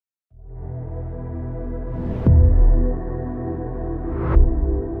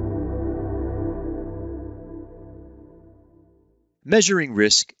Measuring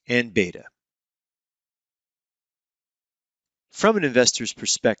risk and beta. From an investor's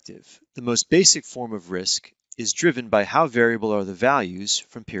perspective, the most basic form of risk is driven by how variable are the values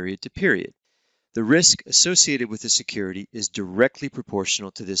from period to period. The risk associated with a security is directly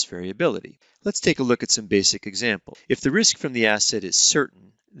proportional to this variability. Let's take a look at some basic examples. If the risk from the asset is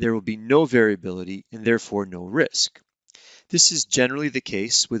certain, there will be no variability and therefore no risk. This is generally the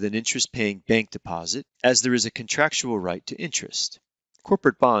case with an interest-paying bank deposit, as there is a contractual right to interest.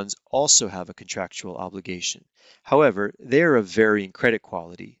 Corporate bonds also have a contractual obligation. However, they are of varying credit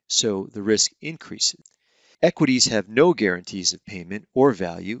quality, so the risk increases. Equities have no guarantees of payment or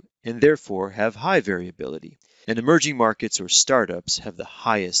value and therefore have high variability, and emerging markets or startups have the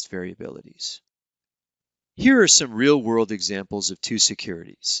highest variabilities. Here are some real-world examples of two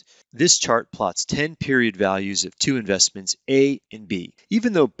securities. This chart plots 10 period values of two investments, A and B.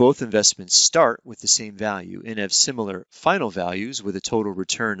 Even though both investments start with the same value and have similar final values with a total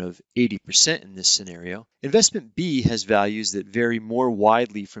return of 80% in this scenario, investment B has values that vary more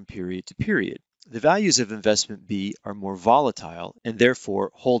widely from period to period. The values of investment B are more volatile and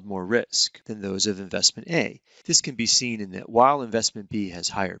therefore hold more risk than those of investment A. This can be seen in that while investment B has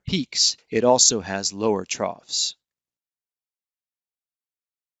higher peaks, it also has lower troughs.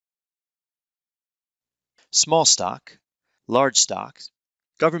 Small stock, large stocks,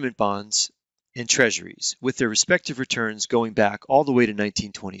 government bonds, and treasuries, with their respective returns going back all the way to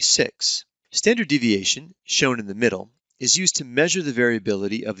 1926. Standard deviation, shown in the middle, is used to measure the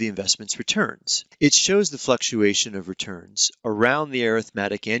variability of the investment's returns. It shows the fluctuation of returns around the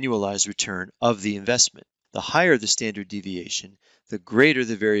arithmetic annualized return of the investment. The higher the standard deviation, the greater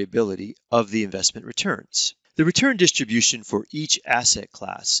the variability of the investment returns. The return distribution for each asset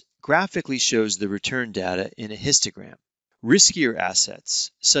class graphically shows the return data in a histogram. Riskier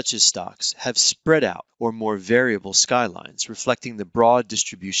assets, such as stocks, have spread out or more variable skylines reflecting the broad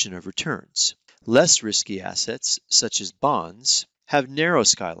distribution of returns. Less risky assets, such as bonds, have narrow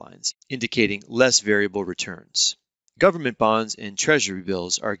skylines, indicating less variable returns. Government bonds and treasury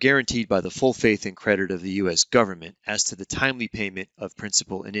bills are guaranteed by the full faith and credit of the U.S. government as to the timely payment of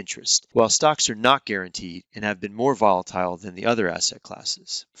principal and interest, while stocks are not guaranteed and have been more volatile than the other asset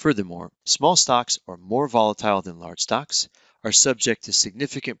classes. Furthermore, small stocks are more volatile than large stocks, are subject to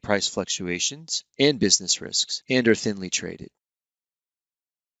significant price fluctuations and business risks, and are thinly traded.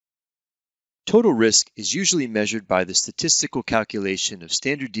 Total risk is usually measured by the statistical calculation of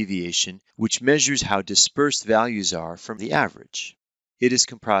standard deviation, which measures how dispersed values are from the average. It is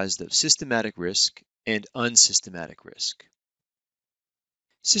comprised of systematic risk and unsystematic risk.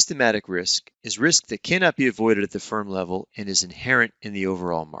 Systematic risk is risk that cannot be avoided at the firm level and is inherent in the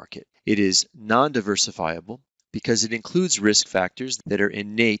overall market. It is non-diversifiable because it includes risk factors that are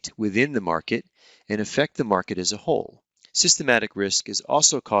innate within the market and affect the market as a whole. Systematic risk is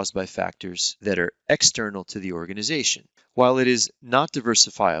also caused by factors that are external to the organization. While it is not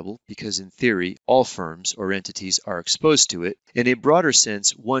diversifiable, because in theory all firms or entities are exposed to it, in a broader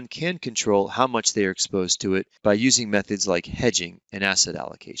sense one can control how much they are exposed to it by using methods like hedging and asset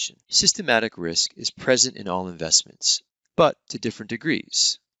allocation. Systematic risk is present in all investments, but to different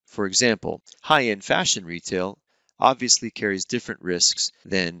degrees. For example, high-end fashion retail obviously carries different risks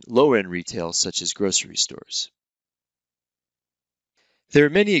than low-end retail such as grocery stores. There are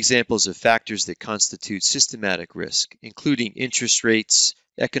many examples of factors that constitute systematic risk, including interest rates,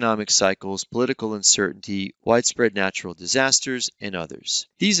 economic cycles, political uncertainty, widespread natural disasters, and others.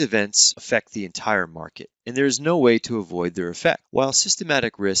 These events affect the entire market, and there is no way to avoid their effect. While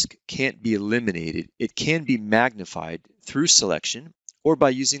systematic risk can't be eliminated, it can be magnified through selection or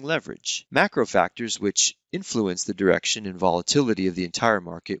by using leverage. Macro factors which influence the direction and volatility of the entire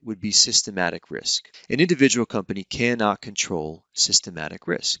market would be systematic risk. An individual company cannot control systematic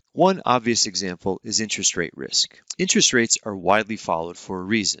risk. One obvious example is interest rate risk. Interest rates are widely followed for a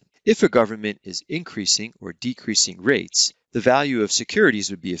reason. If a government is increasing or decreasing rates, the value of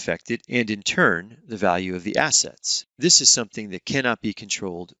securities would be affected and in turn the value of the assets. This is something that cannot be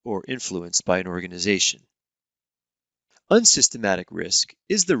controlled or influenced by an organization. Unsystematic risk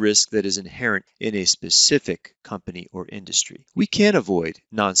is the risk that is inherent in a specific company or industry. We can avoid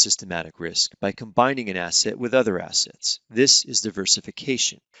non-systematic risk by combining an asset with other assets. This is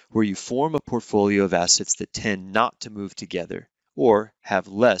diversification, where you form a portfolio of assets that tend not to move together or have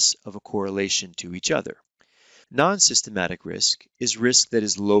less of a correlation to each other. Non-systematic risk is risk that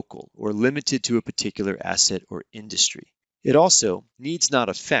is local or limited to a particular asset or industry. It also needs not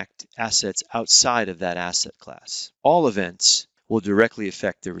affect assets outside of that asset class. All events will directly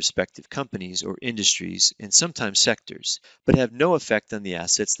affect their respective companies or industries and sometimes sectors, but have no effect on the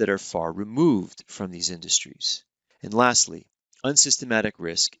assets that are far removed from these industries. And lastly, Unsystematic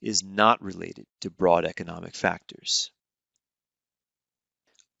risk is not related to broad economic factors.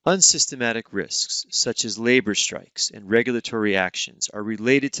 Unsystematic risks, such as labor strikes and regulatory actions, are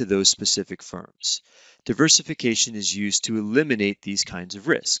related to those specific firms. Diversification is used to eliminate these kinds of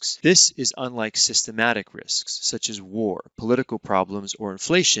risks. This is unlike systematic risks, such as war, political problems, or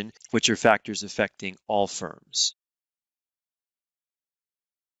inflation, which are factors affecting all firms.